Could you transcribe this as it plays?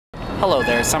Hello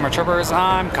there, Summer Troopers.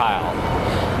 I'm Kyle.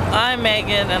 I'm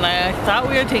Megan, and I thought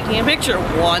we were taking a picture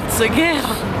once again.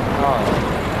 Oh.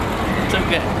 It's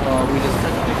okay. Well, we just took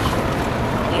a picture.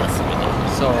 Yes, we did.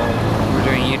 So, we're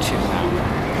doing YouTube now.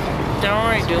 Don't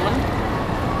worry, doing?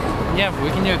 Yeah, but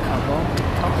we can do a couple.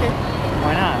 Okay.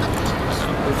 Why not?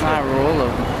 It's not a rule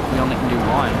of we only can do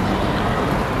one.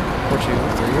 Or 2,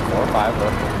 3, or 4, 5,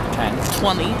 or 10.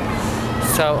 20.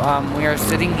 So, we are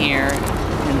sitting here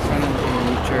in front of the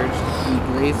church,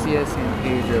 Iglesia San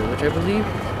Pedro, which I believe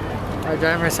our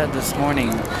driver said this morning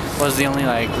was the only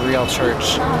like real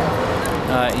church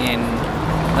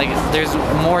there's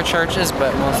more churches,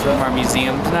 but most of them are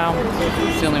museums now.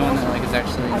 It's the only one that like is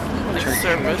actually a church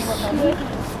service.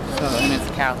 So, and it's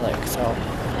Catholic, so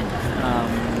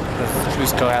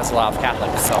Cusco has a lot of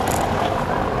Catholics, so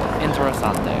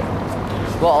interessante.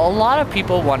 Well, a lot of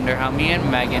people wonder how me and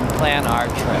Megan plan our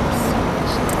trips.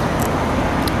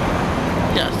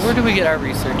 Yes. Where do we get our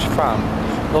research from?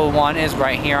 Well, one is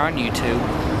right here on YouTube.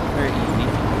 Very easy.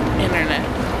 Internet.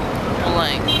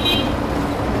 Like,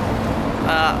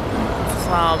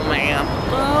 Samantha Brown.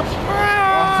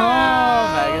 Oh,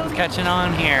 Megan's catching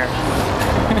on here.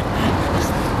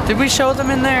 Did we show them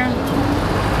in there?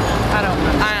 I don't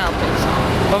think so.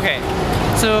 Okay,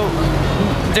 so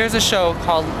there's a show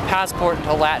called Passport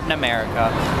to Latin America,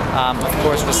 of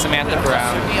course with Samantha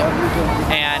Brown,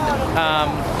 and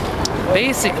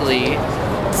basically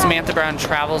Samantha Brown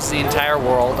travels the entire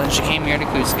world, and she came here to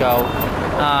Cusco,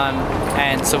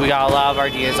 and so we got a lot of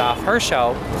ideas off her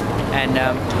show, and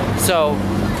so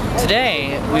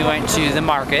today we went to the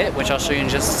market, which I'll show you in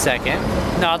just a second.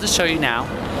 No, I'll just show you now.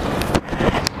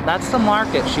 That's the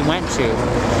market she went to,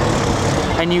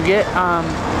 and you get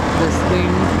this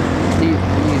thing,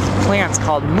 these plants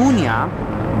called munya,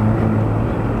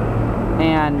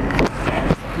 and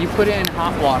you put it in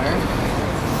hot water,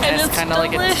 and it's kind of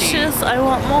like a tea. I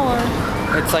want more.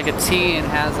 It's like a tea and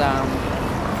has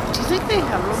Do you think they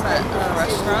have them at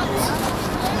restaurants?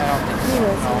 I don't think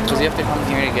so, because you have to come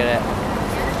here to get it.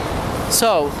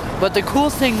 So, but the cool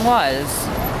thing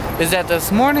is that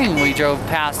this morning we drove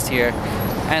past here,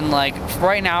 and like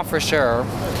right now for sure,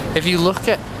 if you look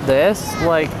at this,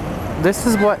 like this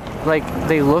is what like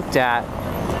they looked at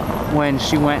when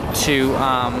she went to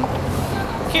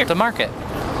the market.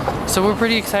 So we're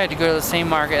pretty excited to go to the same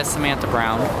market as Samantha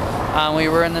Brown. We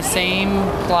were in the same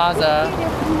plaza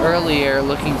earlier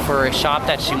looking for a shop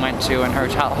that she went to, and her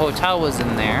hotel was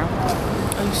in there.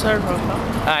 Oh, you saw her hotel?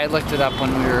 I looked it up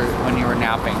when you were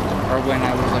napping, or when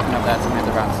I was looking up that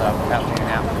Samantha Brown stuff after your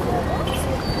nap.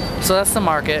 So that's the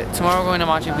market. Tomorrow we're going to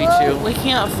Machu Picchu. We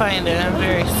can't find it. I'm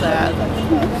very sad.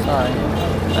 Sorry.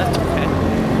 That's okay.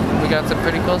 We got some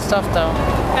pretty cool stuff though.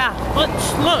 Yeah, look.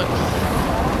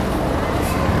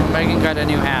 Megan got a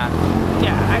new hat.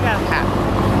 Yeah, I got a hat.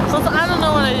 So I don't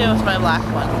know what I do with my black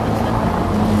one.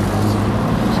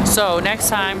 So next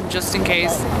time, just in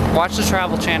case, watch the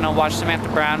travel channel, watch Samantha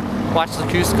Brown, watch the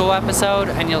Cusco episode,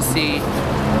 and you'll see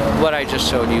what I just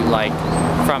showed you, like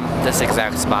from this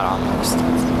exact spot almost.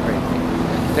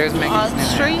 There's Megan's new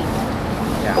street?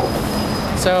 hat.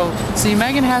 Yeah. So, see,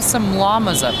 Megan has some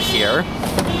llamas up here.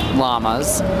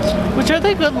 Llamas. Which are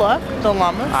they good luck? The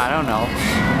llamas? I don't know.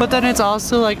 But then it's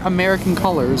also like American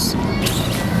colors.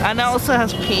 And it also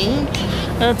has pink,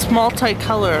 and it's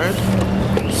multicolored,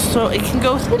 so it can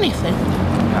go with anything.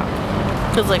 Yeah.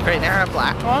 Because like right now I have a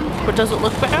black one, but does it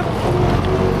look bad?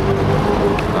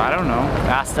 I don't know.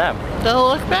 Ask them. Does it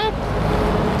look bad?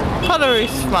 How to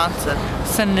response it?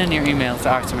 Send in your emails to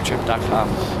oursummertrip.com.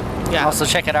 Yeah. Also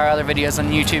check out our other videos on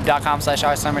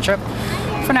youtube.com/oursummertrip.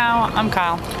 For now, I'm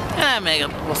Kyle. And I'm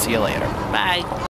Megan. We'll see you later. Bye.